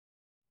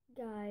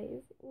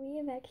Guys, we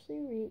have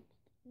actually reached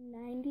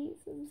 90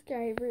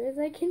 subscribers.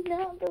 I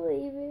cannot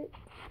believe it.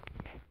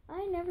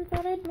 I never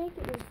thought I'd make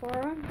it this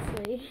far,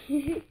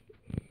 honestly.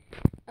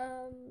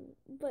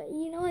 But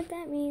you know what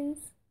that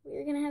means?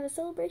 We're gonna have a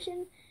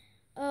celebration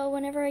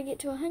whenever I get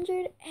to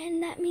 100,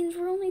 and that means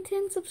we're only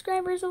 10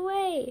 subscribers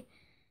away.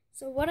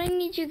 So what I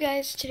need you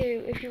guys to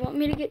do, if you want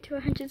me to get to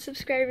 100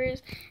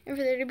 subscribers and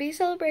for there to be a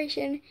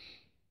celebration,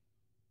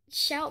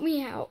 shout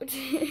me out.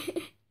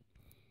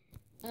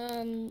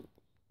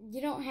 You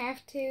don't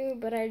have to,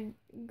 but I'd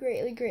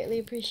greatly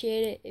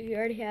appreciate it if you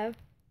already have.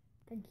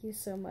 Thank you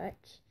so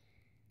much.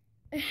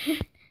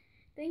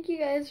 Thank you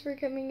guys for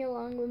coming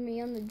along with me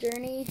on the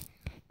journey.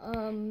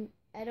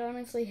 I'd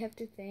honestly have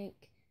to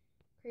thank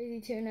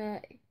Crazy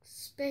Tuna,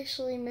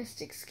 especially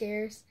Mystic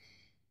Scares,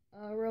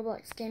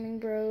 Roblox Gaming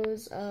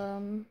Bros,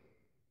 or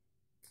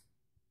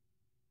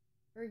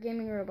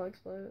Gaming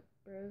Roblox Bros.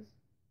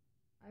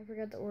 I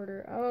forgot the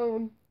order.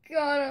 Oh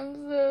god,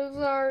 I'm so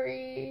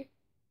sorry.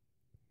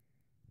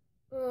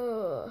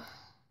 Ugh.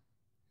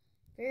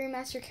 Fairy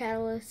Master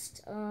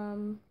Catalyst, I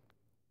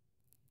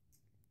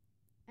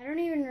don't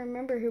even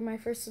remember who my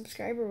first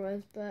subscriber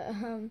was, but,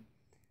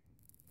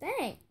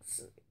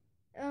 thanks.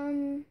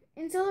 In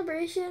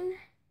celebration,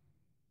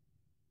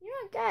 you know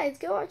what, guys,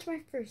 go watch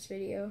my first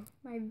video.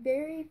 My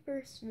very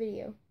first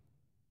video.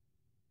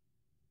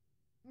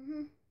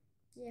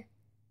 Yeah.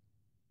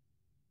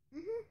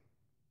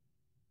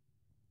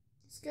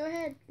 Just go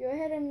ahead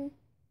and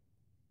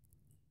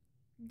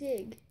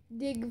dig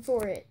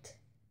for it.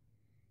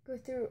 Go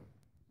through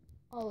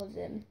all of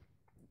them.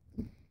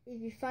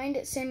 If you find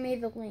it, send me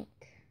the link.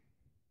 Good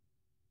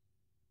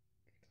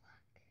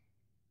luck.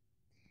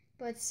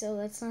 But still,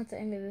 that's not the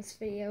end of this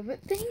video.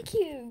 But thank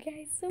you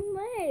guys so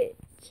much.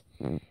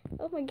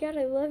 Oh my god,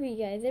 I love you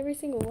guys, every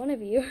single one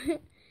of you.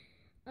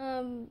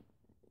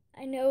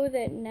 I know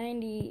that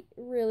 90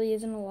 really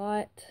isn't a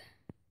lot.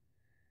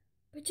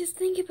 But just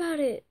think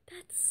about it.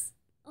 That's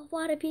a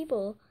lot of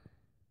people.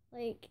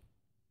 Like,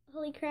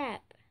 holy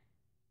crap.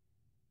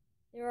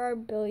 There are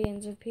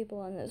billions of people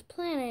on this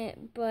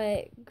planet,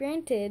 but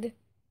granted,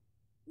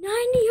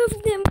 90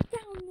 of them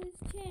found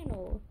this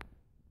channel.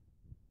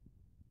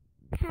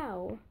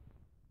 How?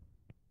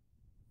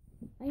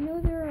 I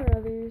know there are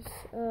others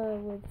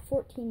with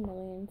 14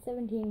 million,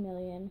 17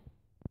 million.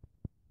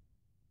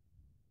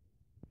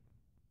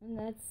 And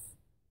that's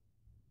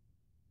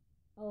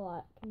a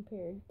lot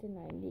compared to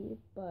 90,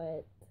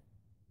 but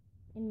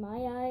in my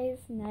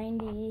eyes,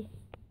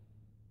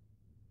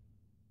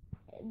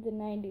 the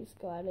 90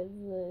 squad is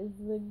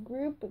the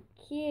group of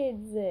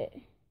kids that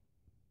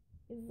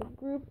is the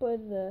group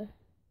of the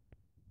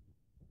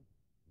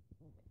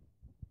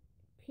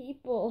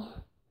people.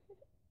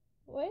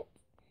 What?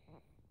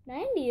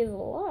 90 is a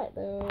lot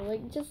though.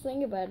 Like, just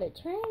think about it.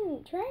 Try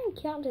and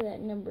count to that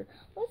number.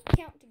 Let's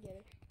count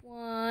together.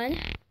 1,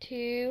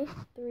 2,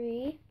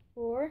 3,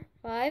 4,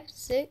 5,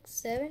 6,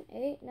 7,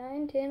 8,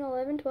 9, 10,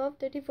 11, 12,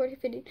 13, 14,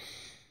 15,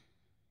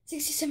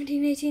 16,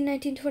 17, 18,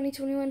 19, 20,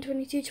 21,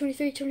 22,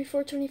 23,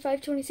 24,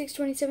 25, 26,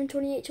 27,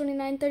 28,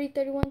 29, 30,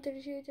 31,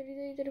 32,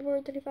 33,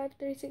 34, 35,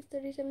 36,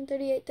 37,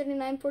 38,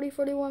 39, 40,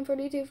 41,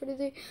 42,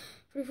 43,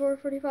 44,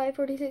 45,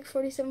 46,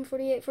 47,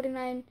 48,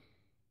 49,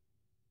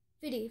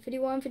 50,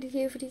 51,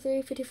 52,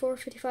 53, 54,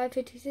 55,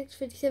 56,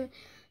 57,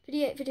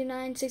 58,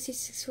 59, 60,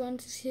 61,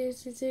 62,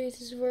 63,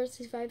 64,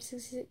 65,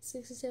 66,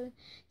 67,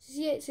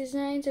 68,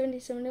 69, 70,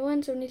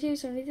 71, 72,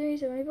 73,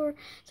 74,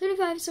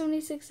 75,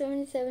 76,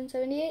 77,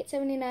 78,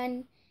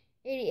 79,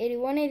 80,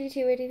 81,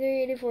 82,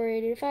 83, 84,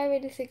 85,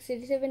 86,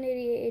 87,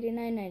 88,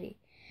 89, 90.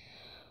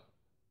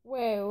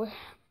 Whoa.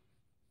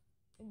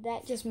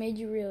 That just made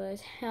you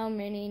realize how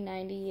many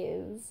 90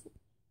 is.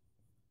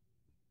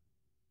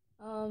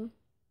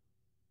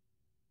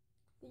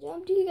 Good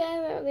job to you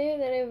guys out there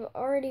that have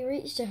already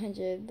reached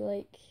 100.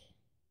 Like,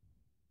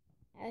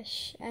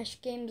 Ash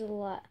Games a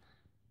lot.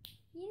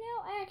 You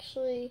know,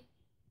 actually,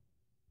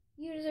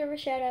 you deserve a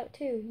shout out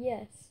too.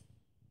 Yes,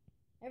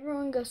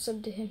 everyone go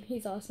sub to him.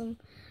 He's awesome.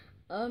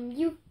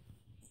 You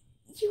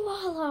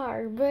all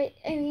are. But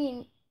I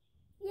mean,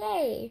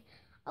 yay!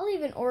 I'll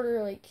even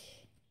order like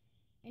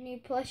a new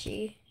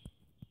plushie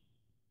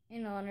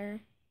in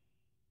honor.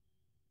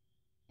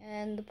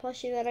 And the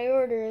plushie that I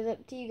order is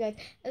up to you guys.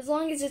 As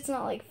long as it's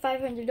not like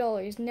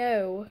 $500.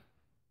 No.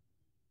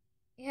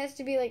 It has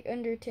to be like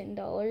under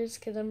 $10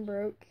 because I'm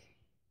broke.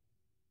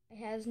 I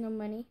has no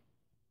money.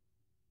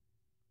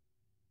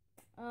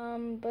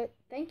 But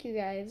thank you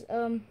guys.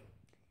 In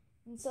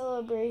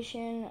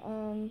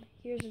celebration,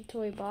 here's a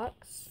toy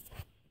box.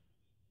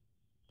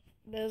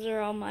 Those are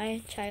all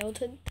my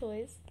childhood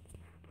toys.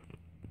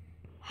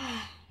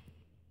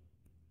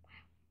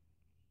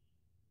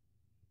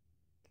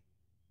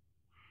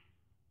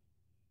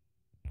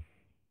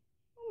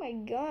 Oh my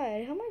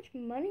god, how much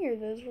money are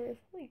those worth?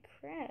 Holy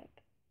crap.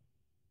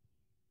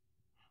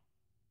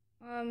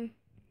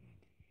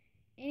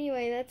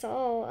 Anyway, that's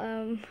all.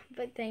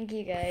 But thank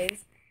you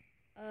guys.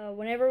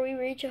 Whenever we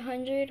reach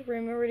 100,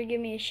 remember to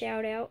give me a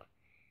shout out.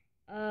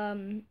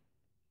 Tell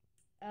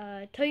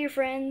your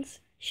friends,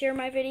 share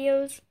my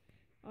videos.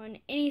 on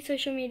any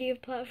social media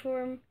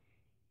platform.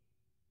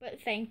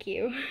 But thank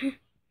you.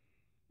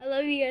 I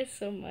love you guys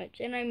so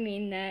much, and I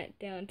mean that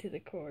down to the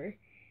core.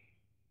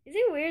 Is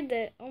it weird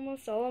that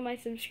almost all of my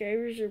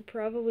subscribers are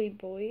probably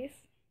boys?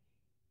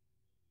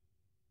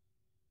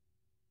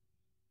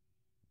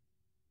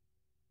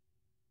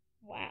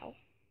 Wow.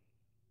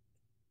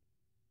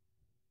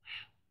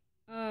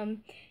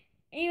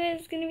 Anyways,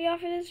 it's gonna be all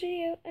for this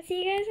video. I'll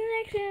see you guys in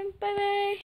the next one. Bye bye.